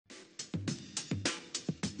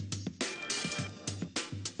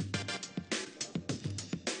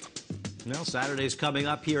Well, Saturday's coming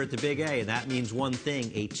up here at the Big A, and that means one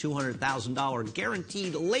thing, a $200,000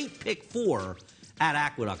 guaranteed late pick 4 at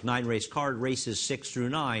Aqueduct. 9-race card, races 6 through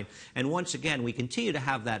 9. And once again, we continue to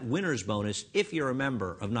have that winner's bonus if you're a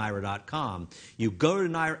member of NYRA.com. You go to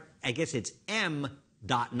NYRA, I guess it's m.nyra.com.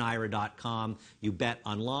 You bet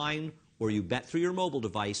online or you bet through your mobile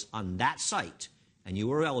device on that site, and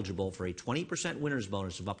you are eligible for a 20% winner's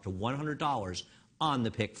bonus of up to $100 on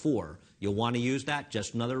the pick 4. You'll want to use that.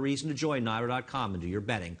 Just another reason to join NYRA.com and do your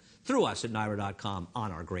betting through us at NYRA.com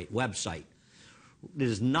on our great website. It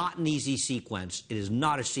is not an easy sequence. It is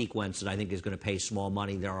not a sequence that I think is going to pay small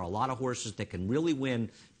money. There are a lot of horses that can really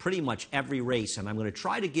win pretty much every race, and I'm going to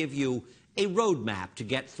try to give you a roadmap to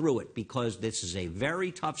get through it because this is a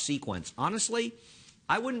very tough sequence. Honestly,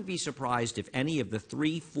 I wouldn't be surprised if any of the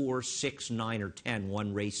 3, 4, 6, 9, or 10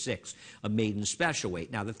 won race 6 of maiden special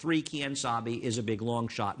weight. Now, the 3, Kien Sabe, is a big long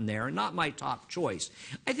shot in there and not my top choice.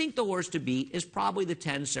 I think the horse to beat is probably the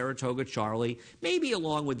 10, Saratoga Charlie, maybe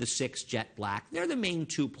along with the 6, Jet Black. They're the main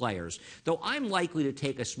 2 players, though I'm likely to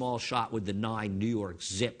take a small shot with the 9, New York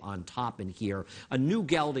Zip on top in here, a new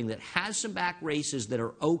gelding that has some back races that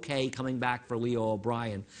are okay coming back for Leo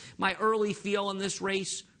O'Brien. My early feel in this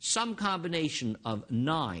race, some combination of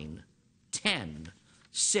 9, 10,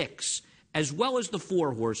 6, as well as the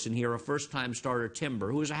 4 horse in here, a first-time starter,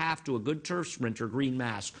 Timber, who is a half to a good turf sprinter, Green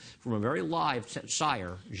Mask, from a very live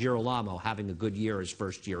sire, Girolamo, having a good year his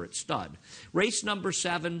first year at stud. Race number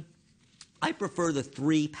 7, I prefer the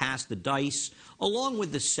 3, Pass the Dice, along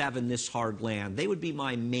with the 7, This Hard Land. They would be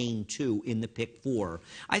my main 2 in the pick 4.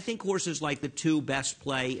 I think horses like the 2, Best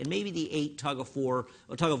Play, and maybe the 8, Tug of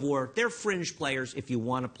War, they're fringe players if you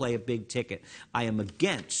want to play a big ticket. I am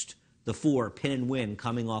against the 4, Pin and Win,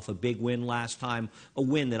 coming off a big win last time, a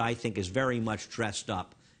win that I think is very much dressed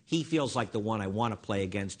up. He feels like the one I want to play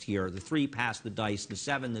against here. The 3, Pass the Dice, the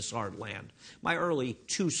 7, This Hard Land. My early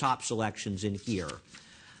 2 top selections in here.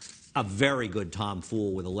 A very good Tom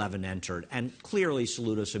Fool with 11 entered, and clearly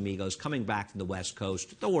Saludos Amigos coming back from the West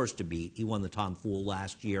Coast, the horse to beat. He won the Tom Fool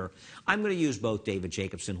last year. I'm going to use both David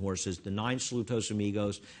Jacobson horses, the 9 Saludos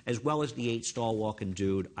Amigos, as well as the 8 Stallwalkin'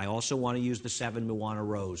 Dude. I also want to use the 7 Moana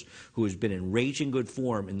Rose, who has been in raging good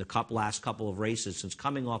form in the last couple of races since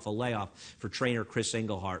coming off a layoff for trainer Chris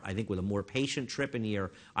Englehart. I think with a more patient trip in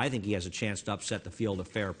here, I think he has a chance to upset the field a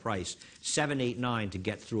fair price. 7, 8, 9 to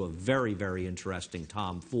get through a very, very interesting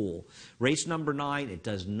Tom Fool. Race number 9, it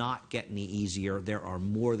does not get any easier. There are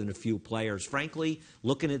more than a few players. Frankly,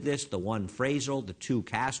 looking at this, the 1 Frazel, the 2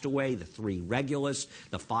 Castaway, the 3 Regulus,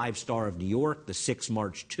 the 5 Star of New York, the 6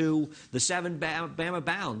 March 2, the 7 Bama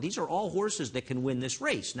Bound. These are all horses that can win this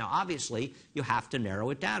race. Now, obviously, you have to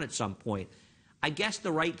narrow it down at some point. I guess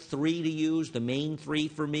the right 3 to use, the main 3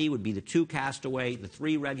 for me, would be the 2 Castaway, the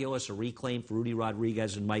 3 Regulus, a reclaim for Rudy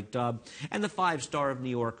Rodriguez and Mike Dubb, and the 5 Star of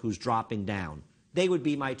New York, who's dropping down. They would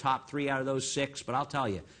be my top 3 out of those 6, but I'll tell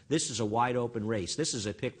you, this is a wide-open race. This is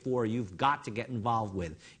a pick 4 you've got to get involved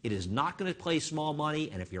with. It is not going to play small money,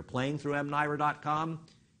 and if you're playing through NYRA.com,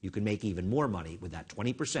 you can make even more money with that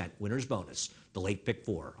 20% winner's bonus, the late pick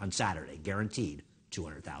 4 on Saturday, guaranteed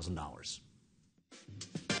 $200,000.